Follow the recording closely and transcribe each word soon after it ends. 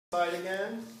Side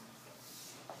again,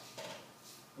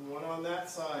 and one on that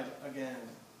side again.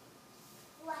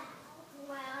 Wow.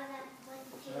 Wow, that's 1,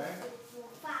 2, 3, 4,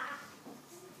 5.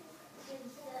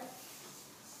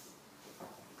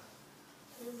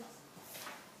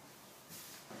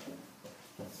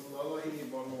 So Lola, you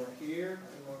need one more here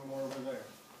and one more over there.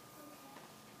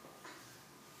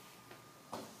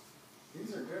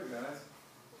 These are good, guys.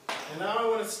 And now I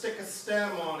want to stick a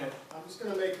stem on it. I'm just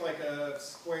going to make like a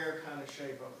square kind of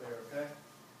shape up there, okay?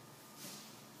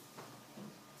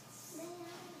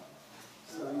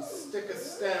 So you stick a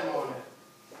stem on it.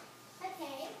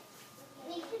 Okay,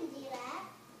 we can do that.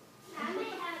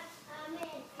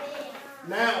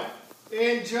 Now,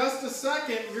 in just a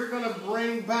second, you're going to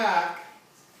bring back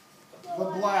the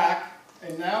black,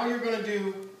 and now you're going to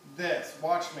do this.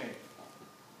 Watch me.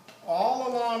 All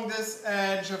along this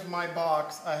edge of my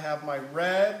box, I have my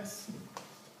reds,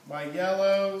 my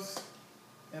yellows,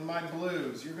 and my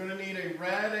blues. You're going to need a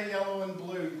red, a yellow, and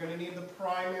blue. You're going to need the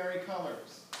primary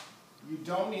colors. You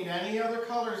don't need any other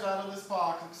colors out of this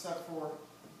box except for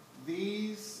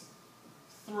these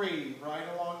 3 right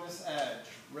along this edge.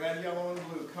 Red, yellow, and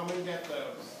blue. Come and get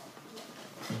those.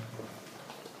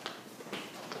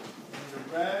 There's a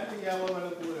red, a yellow,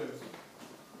 and a blue.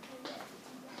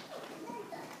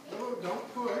 Oh,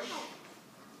 don't push.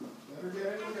 Let her get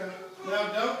it and go. Now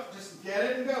don't, just get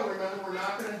it and go. Remember, we're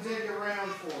not going to dig around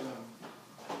for them.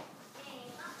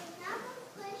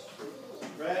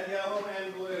 Red, yellow,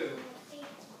 and blue.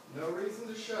 No reason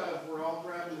to shove. We're all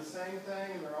grabbing the same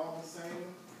thing and they're all the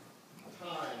same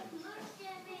time.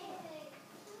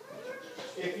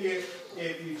 If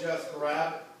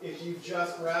you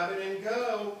just grab it and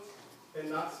go, and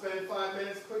not spend 5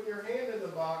 minutes putting your hand in the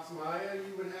box, Maya,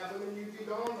 you would have them and you'd be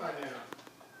gone by now.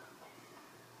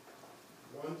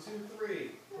 1, 2,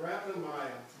 3. Grab them,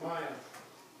 Maya. Maya.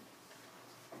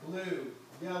 Blue,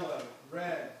 yellow,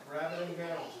 red. Grab it and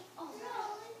go.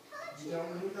 You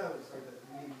don't need those.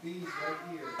 You need these right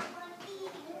here.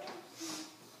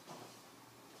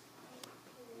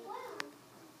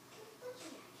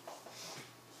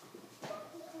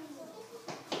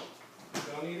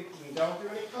 Don't do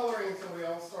any coloring until we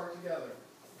all start together.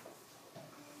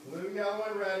 Blue, yellow,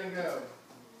 and red, and go.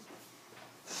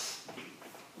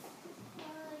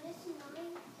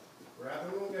 Grab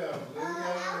them and go. Blue,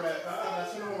 yellow, and red.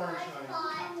 That's an orange,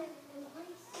 honey.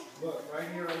 Look, right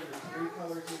here are your 3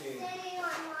 colors you need.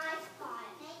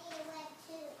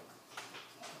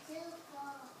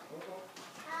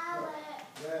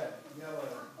 Red, yellow,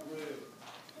 blue.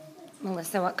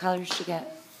 Melissa, what colors did you get?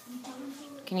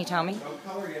 Can you tell me? No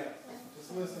color yet.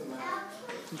 Just listen, Matt.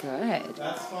 Good.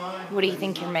 That's fine. What do you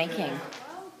think you're making?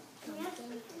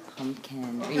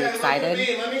 Pumpkin. Are Okay, you excited? Look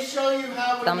at me. Let me show you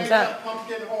how we Thumbs make up. that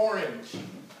pumpkin orange.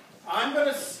 I'm going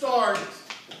to start.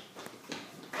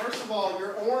 First of all,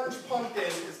 your orange pumpkin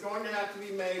is going to have to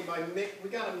be made by we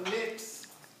got to mix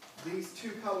these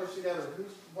 2 colors together.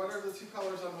 What are the 2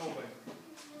 colors I'm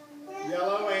holding?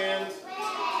 Yellow and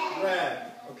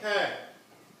red. Okay.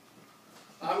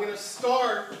 I'm going to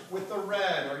start with the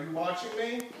red. Are you watching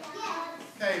me? Yes.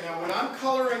 Okay, now when I'm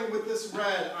coloring with this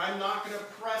red, I'm not going to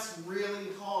press really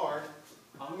hard.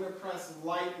 I'm going to press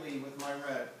lightly with my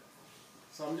red.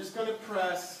 So I'm just going to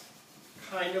press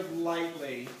kind of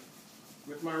lightly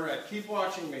with my red. Keep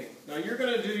watching me. Now you're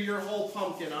going to do your whole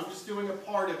pumpkin. I'm just doing a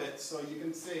part of it so you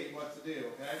can see what to do,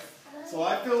 okay? So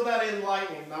I filled that in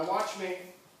lightly. Now watch me.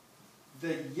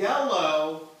 The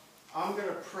yellow, I'm going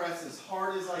to press as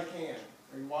hard as I can.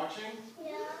 Are you watching?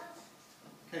 Yeah.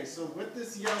 Okay, so with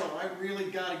this yellow, I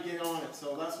really got to get on it,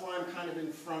 so that's why I'm kind of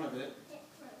in front of it.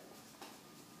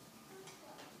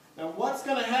 Now what's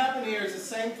going to happen here is the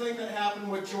same thing that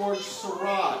happened with George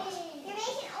Seurat. You're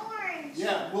making orange.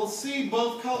 Yeah, we'll see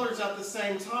both colors at the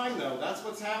same time though. That's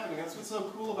what's happening. That's what's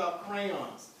so cool about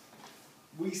crayons.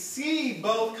 We see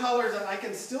both colors, and I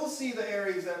can still see the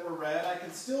areas that were red, I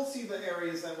can still see the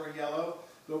areas that were yellow,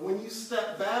 but when you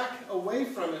step back away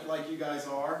from it like you guys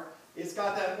are, it's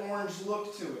got that orange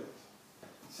look to it.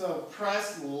 So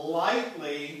press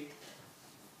lightly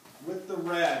with the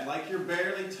red, like you're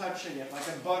barely touching it, like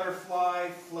a butterfly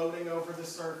floating over the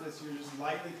surface. You're just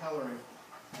lightly coloring.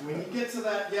 When you get to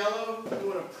that yellow, you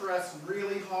want to press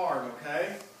really hard,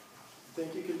 okay?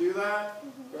 Think you can do that?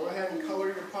 Go ahead and color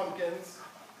your pumpkins.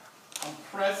 I'm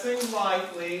pressing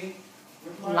lightly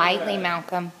with my Lightly, red.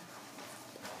 Malcolm.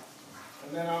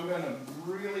 And then I'm going to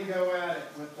really go at it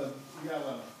with the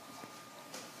yellow.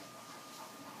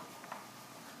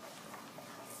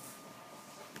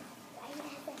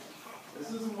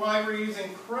 This is why we're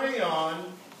using crayon.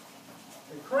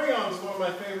 And crayon is one of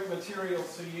my favorite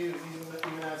materials to use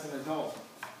even as an adult.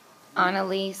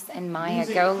 Annalise and Maya,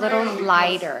 Using go a little crayon because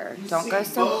lighter. you Don't see go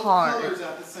so both hard. colors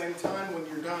at the same time when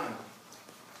you're done.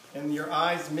 And your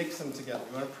eyes mix them together.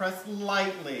 You want to press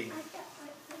lightly.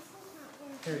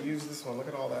 Here, use this one. Look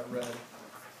at all that red.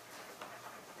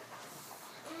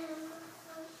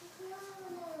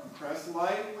 Press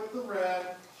light with the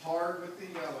red, hard with the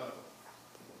yellow.